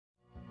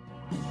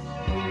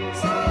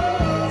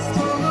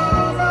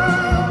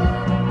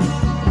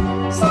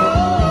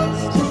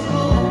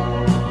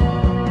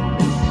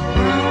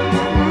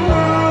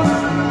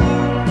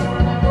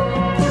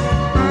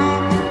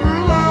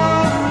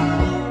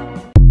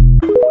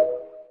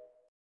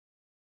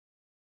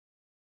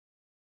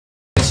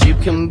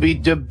can be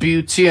the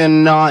beauty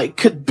and I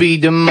could be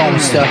the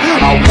monster.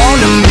 I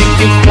wanna make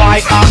you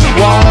quiet, I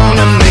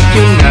wanna make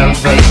you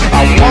nervous.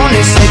 I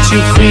wanna set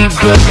you free,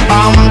 but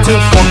I'm too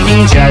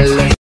fucking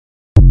jealous.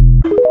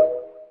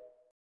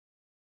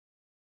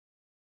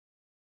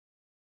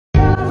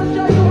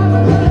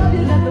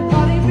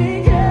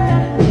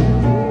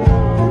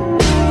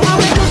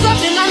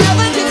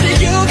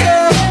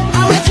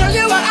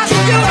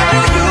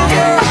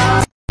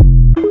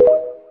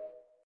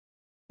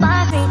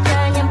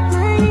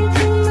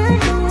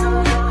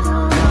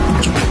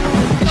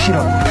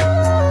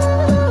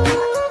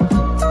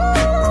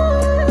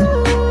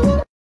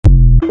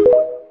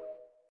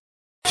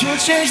 You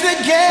changed the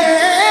game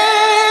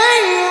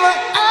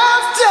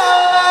after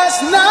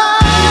last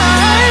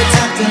night.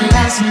 After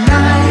last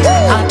night,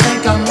 I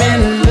think I'm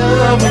in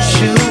love with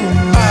you.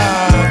 I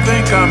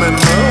think I'm in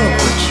love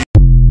with you.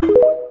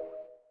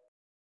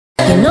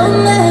 You know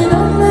me,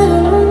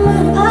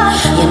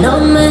 you know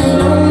me,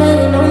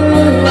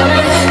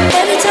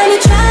 every time you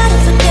try to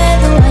forget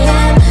who I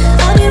am,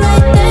 I'll be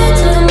right there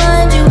to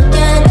remind you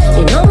again.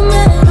 You know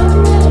me.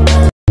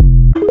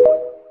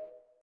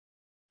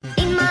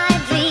 In my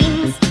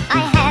dreams,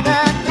 I have a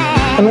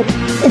plan.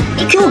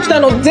 今日来た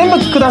の全部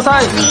くだ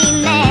さい。 I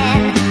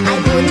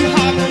wouldn't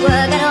have to work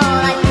at all.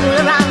 I fool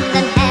around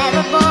and have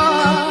a ball.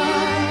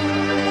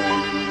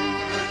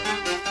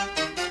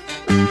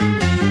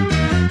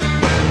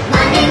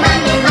 Money,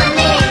 money,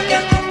 money,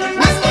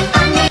 must be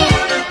funny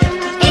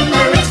in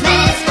the rich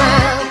man's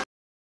world.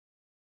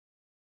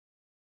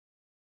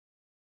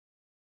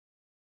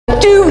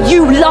 Do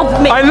you love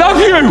me? I love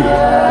you!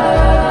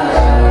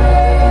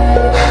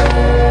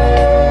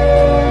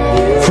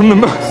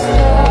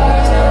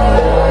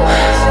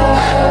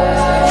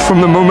 From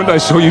the moment I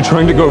saw you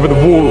trying to go over the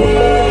wall,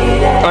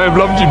 I have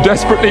loved you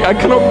desperately. I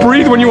cannot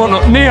breathe when you are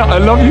not near. I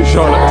love you,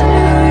 Charlotte.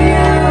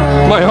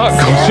 My heart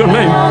calls your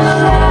name.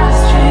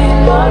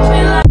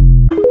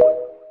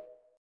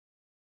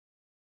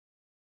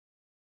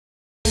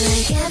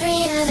 Like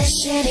every other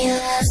shitty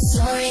love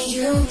story,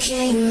 you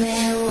came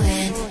and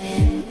went,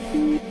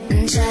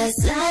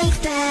 just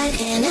like that.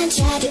 And I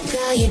tried to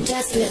call you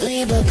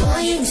desperately, but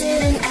boy, you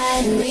didn't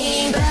add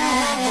me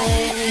back.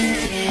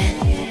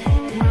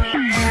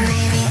 And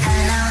baby,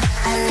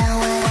 I know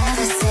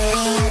whatever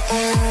city you're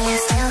in,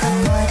 you're still the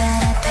boy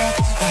that I pick.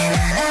 And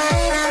I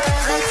line up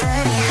with like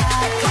 30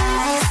 hot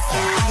guys.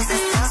 Your eyes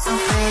are still so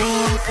pretty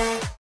and big.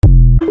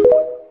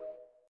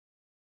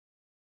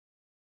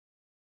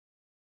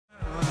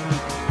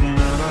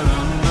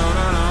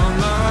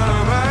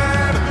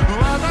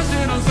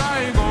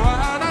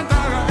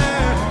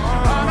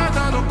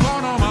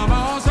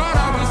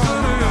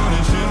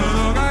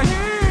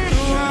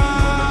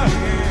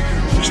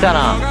来た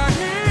な、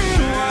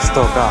ス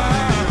トーカ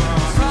ー。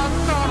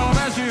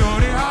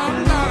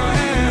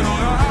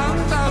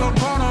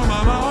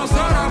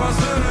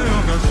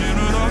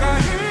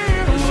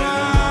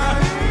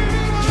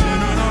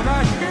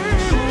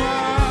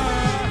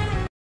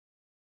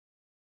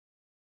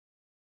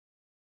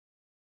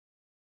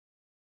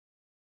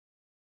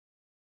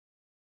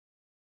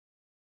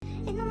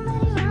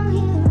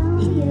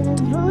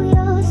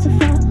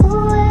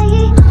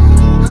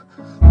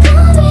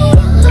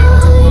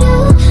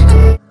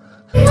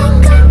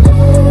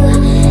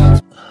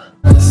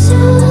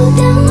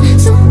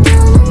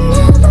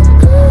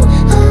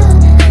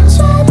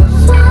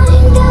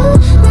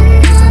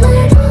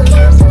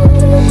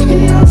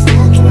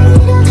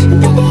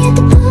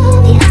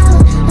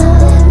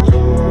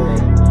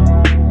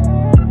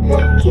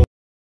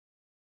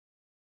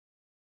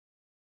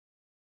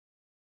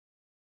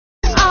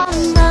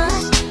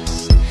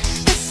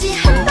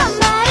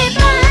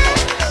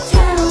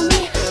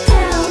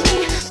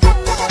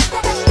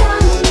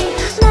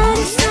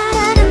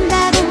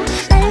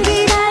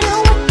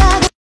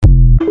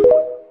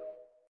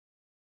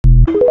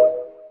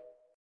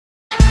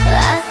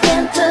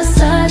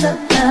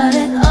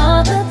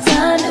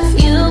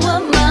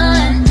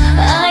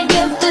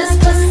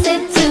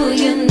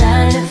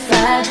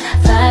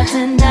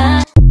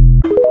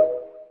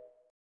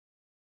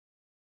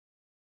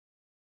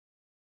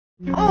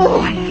Oh,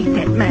 I hate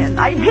that man.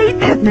 I hate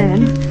that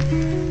man.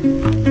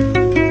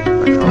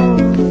 But oh,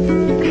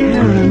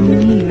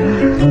 Caramia,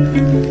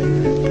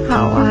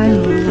 how I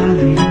love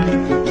him.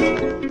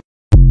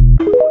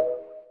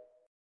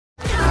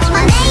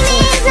 My name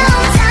is no,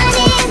 my time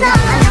is no,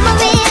 my number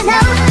is no.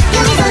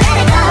 You need to let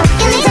it go,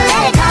 you need to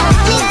let it go,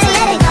 you need to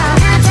let it go.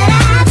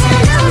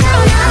 No, no,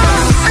 no.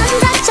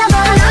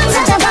 Untouchable,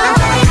 untouchable,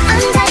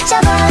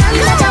 untouchable,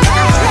 untouchable,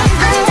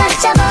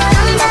 untouchable,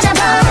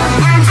 untouchable.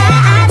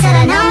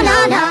 No, no,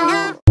 no.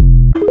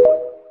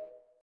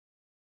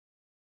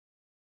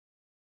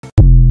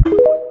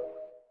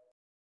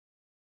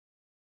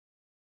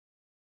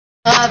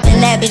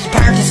 And that bitch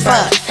burnt as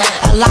fuck.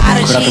 A lot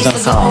of cheese to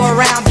go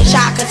around, bitch,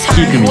 I could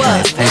turn you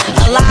up.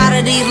 A lot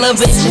of these little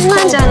bitches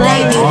cool,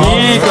 they be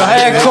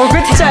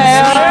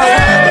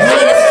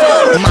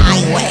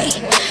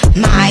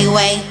my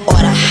way or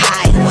the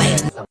highway.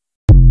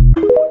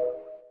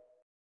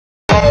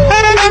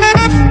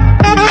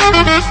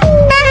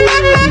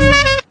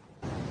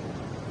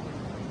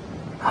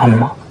 あん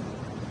ま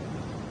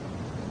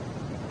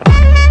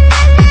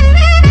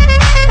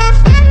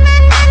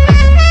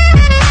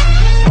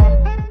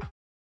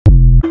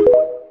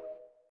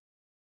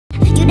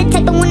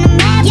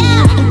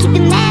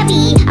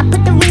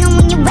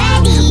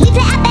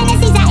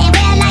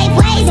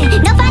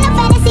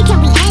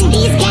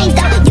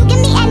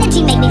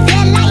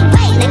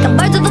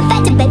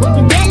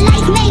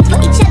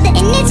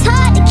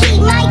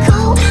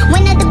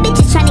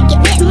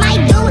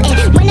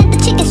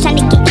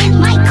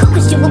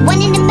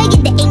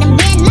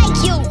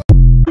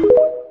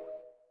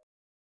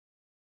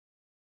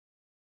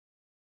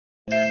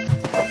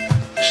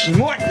キ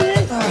モい。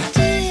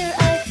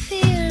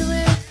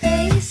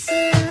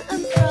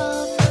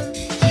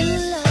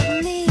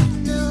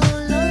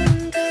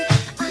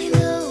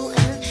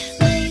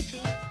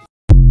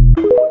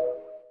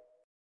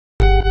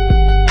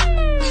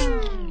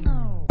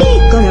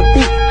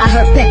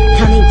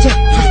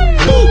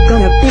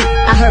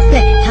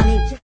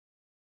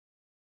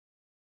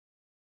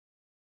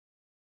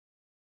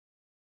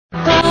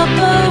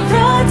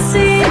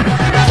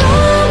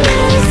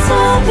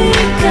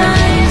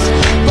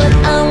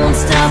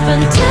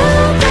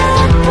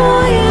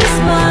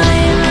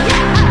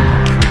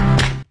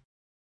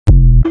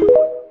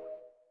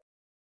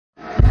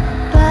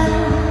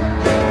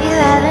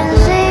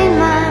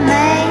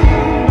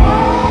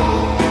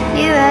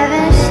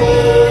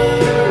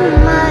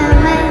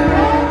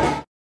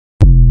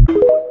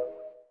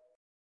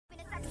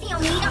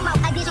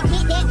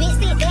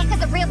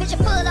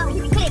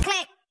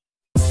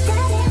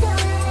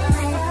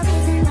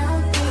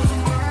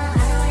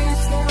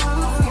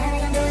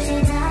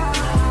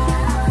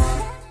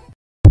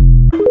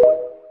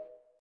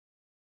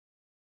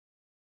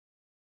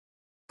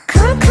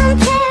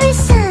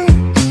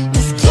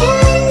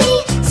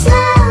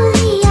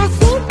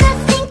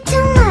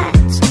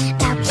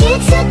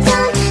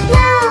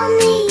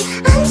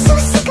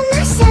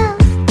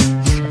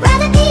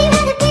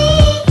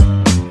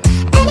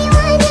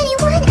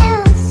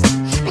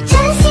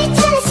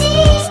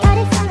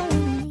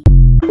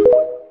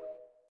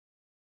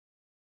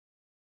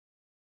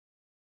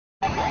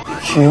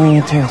急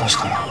に手を出し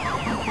たら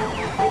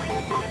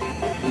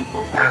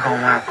俺がお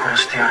前を殺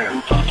してやるよ。好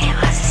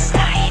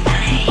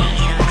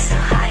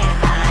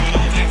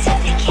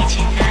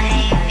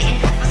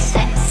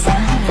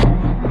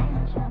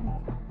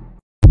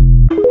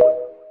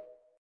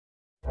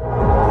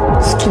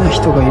きな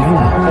人がいるん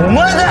だ。お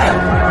前だよ。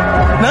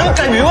何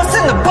回も言わ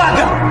せんなバカ。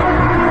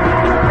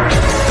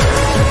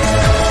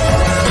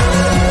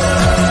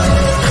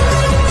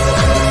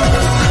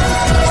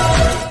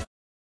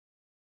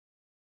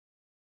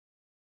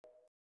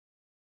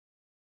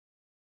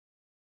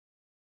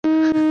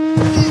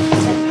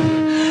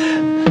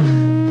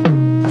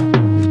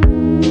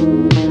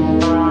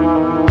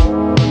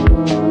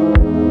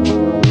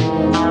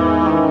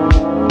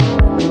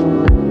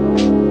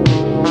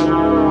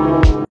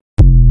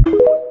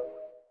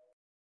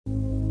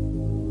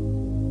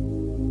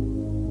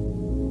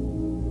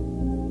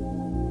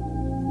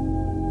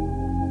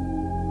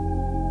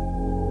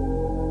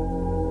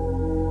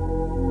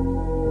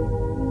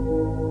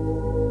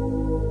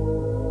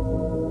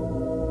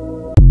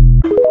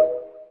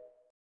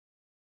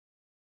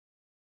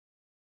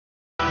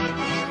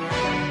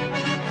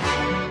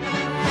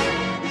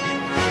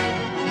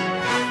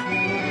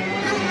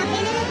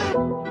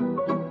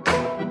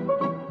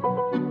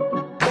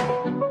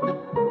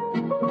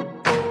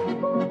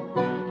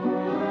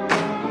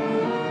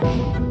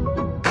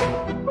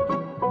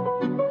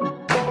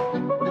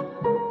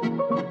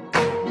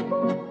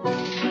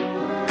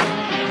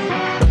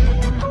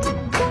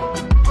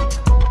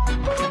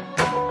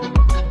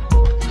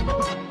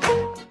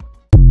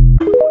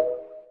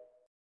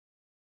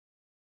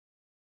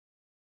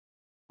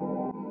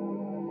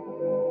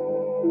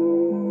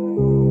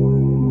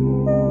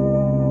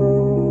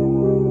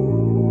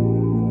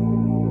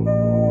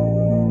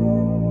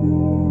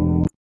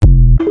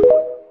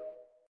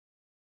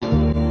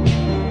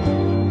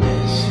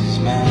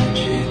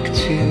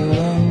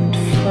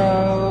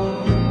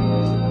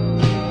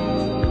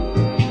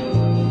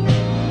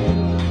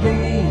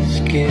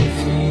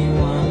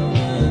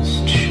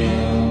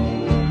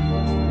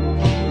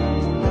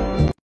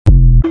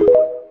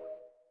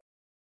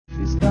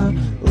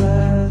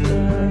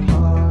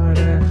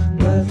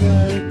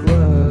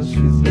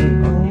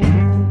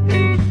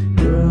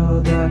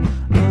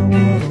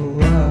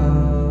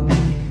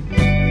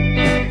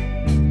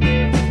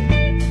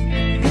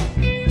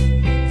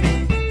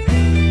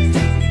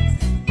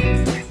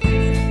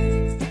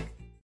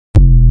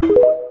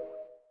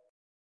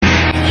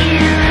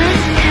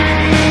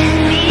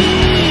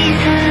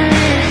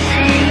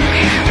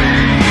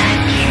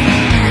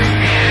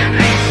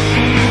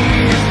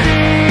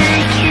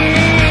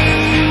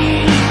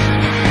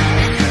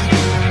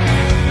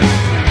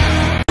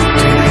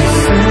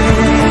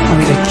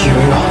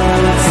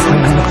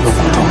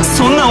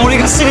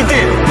知りて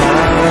えよ。わ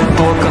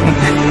かんね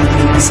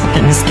え。先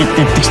に好きって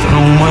言ってきたの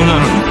お前なの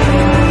に。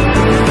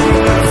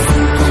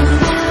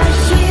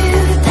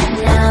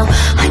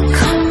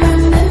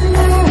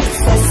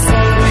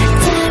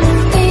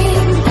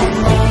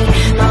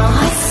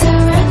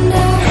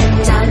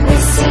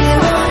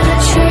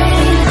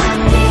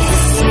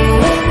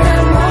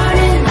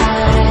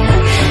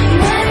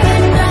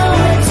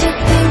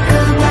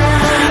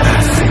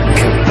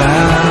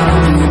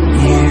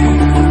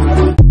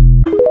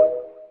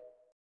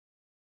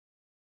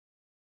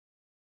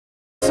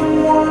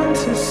want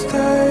to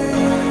stay.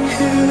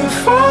 Hear the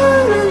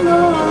fire and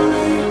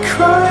only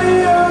cry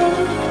out.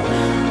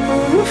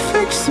 Will you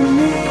fix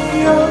me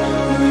up?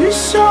 Will you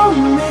show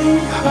me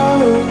how?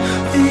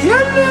 The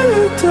end of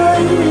the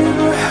day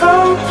we're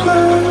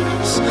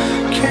helpless.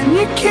 Can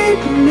you keep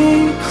me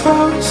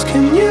close?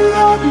 Can you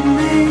love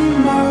me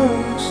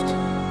most?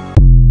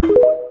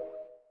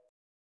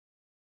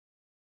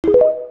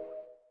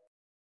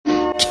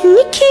 Can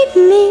you keep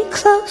me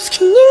close?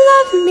 Can you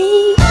love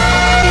me?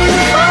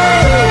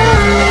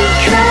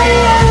 Cry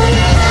out.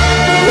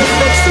 Will you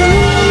fix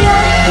me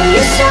up? Will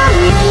you show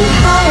me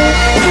how?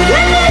 The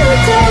end of the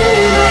day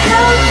we're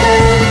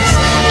helpless.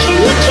 Can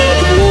you keep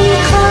me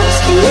close?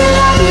 Can you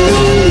love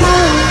me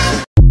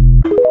most?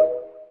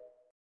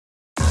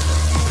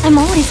 I'm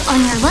always on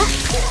your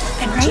left,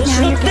 and right now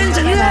you're getting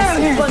on my left.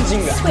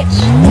 Switch.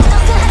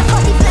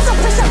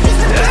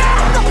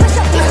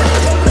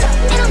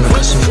 Nunca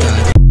se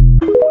me